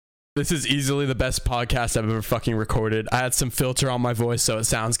This is easily the best podcast I've ever fucking recorded. I had some filter on my voice, so it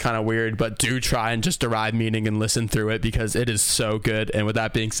sounds kind of weird, but do try and just derive meaning and listen through it because it is so good. And with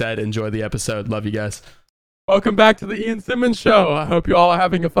that being said, enjoy the episode. Love you guys. Welcome back to the Ian Simmons Show. I hope you all are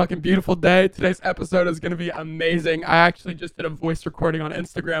having a fucking beautiful day. Today's episode is going to be amazing. I actually just did a voice recording on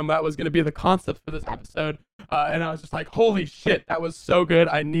Instagram. That was going to be the concept for this episode. And I was just like, holy shit, that was so good.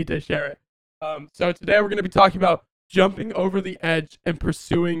 I need to share it. So today we're going to be talking about jumping over the edge and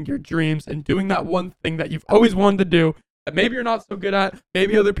pursuing your dreams and doing that one thing that you've always wanted to do that maybe you're not so good at.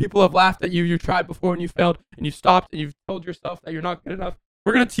 Maybe other people have laughed at you. You tried before and you failed and you stopped and you've told yourself that you're not good enough.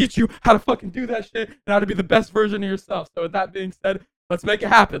 We're going to teach you how to fucking do that shit and how to be the best version of yourself. So with that being said, let's make it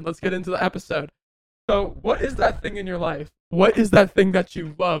happen. Let's get into the episode. So what is that thing in your life? What is that thing that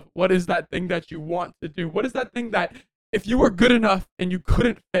you love? What is that thing that you want to do? What is that thing that if you were good enough and you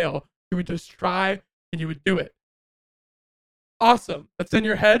couldn't fail, you would just try and you would do it? Awesome. That's in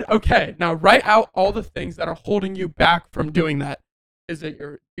your head? Okay. Now write out all the things that are holding you back from doing that. Is it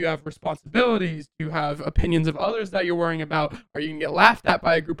do you have responsibilities? Do you have opinions of others that you're worrying about? Or you can get laughed at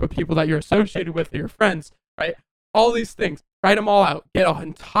by a group of people that you're associated with or your friends, right? All these things. Write them all out. Get an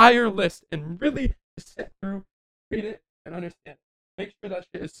entire list and really just sit through, read it, and understand it. Make sure that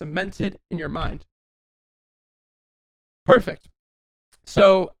shit is cemented in your mind. Perfect.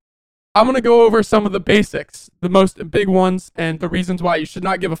 So I'm going to go over some of the basics, the most big ones, and the reasons why you should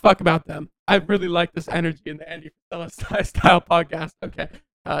not give a fuck about them. I really like this energy in the Andy Frisella style podcast. Okay.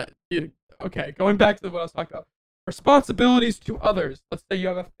 Okay. Going back to what I was talking about. Responsibilities to others. Let's say you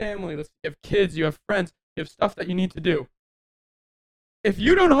have a family. Let's say you have kids. You have friends. You have stuff that you need to do. If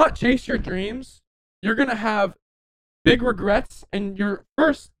you do not chase your dreams, you're going to have big regrets. And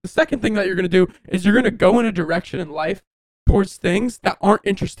the second thing that you're going to do is you're going to go in a direction in life towards things that aren't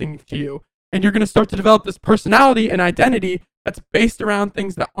interesting to you. And you're going to start to develop this personality and identity that's based around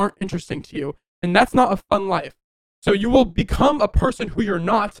things that aren't interesting to you. And that's not a fun life. So you will become a person who you're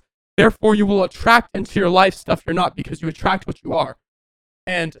not. Therefore, you will attract into your life stuff you're not because you attract what you are.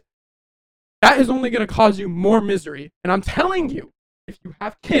 And that is only going to cause you more misery. And I'm telling you, if you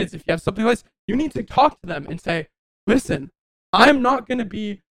have kids, if you have something like this, you need to talk to them and say, listen, I'm not going to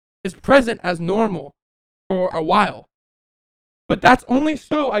be as present as normal for a while. But that's only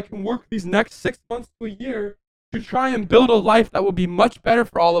so I can work these next 6 months to a year to try and build a life that will be much better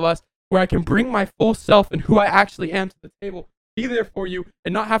for all of us, where I can bring my full self and who I actually am to the table, be there for you,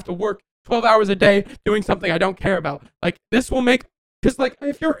 and not have to work 12 hours a day doing something I don't care about. Like, this will make, because like,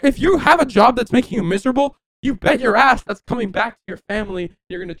 if you have a job that's making you miserable, you bet your ass that's coming back to your family.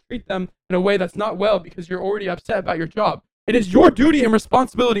 You're going to treat them in a way that's not well because you're already upset about your job. It is your duty and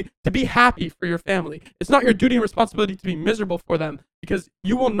responsibility to be happy for your family. It's not your duty and responsibility to be miserable for them because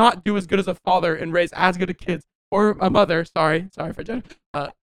you will not do as good as a father and raise as good as kids or a mother. Sorry for Jen.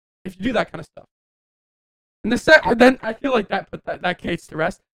 If you do that kind of stuff. And then I feel like that put that case to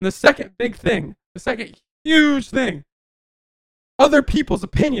rest. And the second big thing, the second huge thing, other people's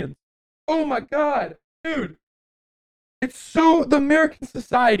opinions. Oh my God, dude. The American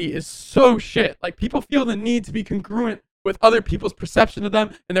society is so shit. Like, people feel the need to be congruent with other people's perception of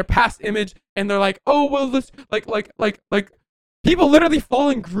them and their past image, and they're like, oh well, this like people literally fall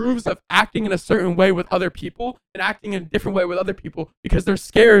in grooves of acting in a certain way with other people and acting in a different way with other people because they're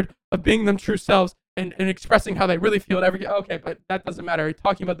scared of being them true selves and expressing how they really feel. Okay, but that doesn't matter. You're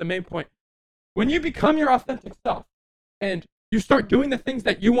talking about the main point. When you become your authentic self and you start doing the things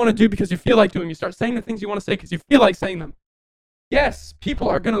that you want to do because you feel like doing, you start saying the things you want to say because you feel like saying them. Yes, people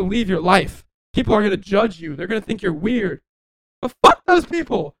are going to leave your life. People are going to judge you. They're going to think you're weird. But fuck those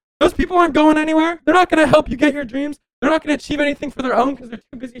people. Those people aren't going anywhere. They're not going to help you get your dreams. They're not going to achieve anything for their own because they're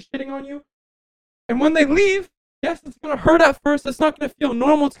too busy shitting on you. And when they leave, yes, it's going to hurt at first. It's not going to feel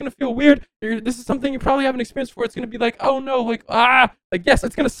normal. It's going to feel weird. This is something you probably haven't experienced before. It's going to be like, oh no, yes,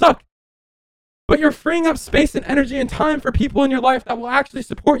 it's going to suck. But you're freeing up space and energy and time for people in your life that will actually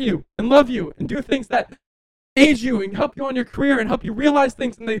support you and love you and do things that aid you and help you on your career and help you realize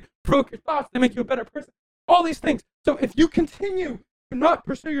things, and they provoke your thoughts, they make you a better person. All these things. So if you continue to not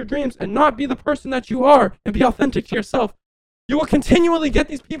pursue your dreams and not be the person that you are and be authentic to yourself, you will continually get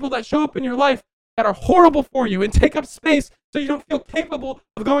these people that show up in your life that are horrible for you and take up space so you don't feel capable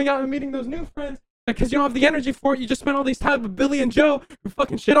of going out and meeting those new friends because you don't have the energy for it. You just spent all these time with Billy and Joe who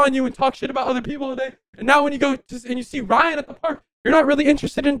fucking shit on you and talk shit about other people all day. And now when you go and you see Ryan at the park, you're not really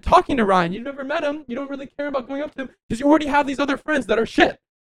interested in talking to Ryan. You've never met him. You don't really care about going up to him because you already have these other friends that are shit.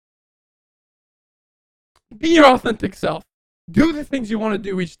 Be your authentic self. Do the things you want to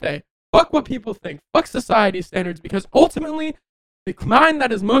do each day. Fuck what people think. Fuck society standards, because ultimately, The mind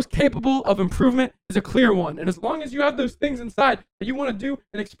that is most capable of improvement is a clear one. And as long as you have those things inside that you want to do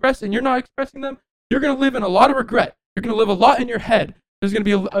and express and you're not expressing them, you're going to live in a lot of regret. You're going to live a lot in your head. There's going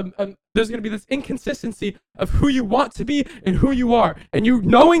to be this inconsistency of who you want to be and who you are. And you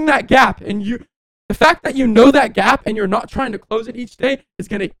knowing that gap, and the fact that you know that gap and you're not trying to close it each day is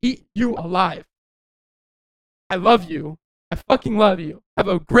going to eat you alive. I love you. I fucking love you. Have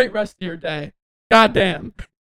a great rest of your day. God damn.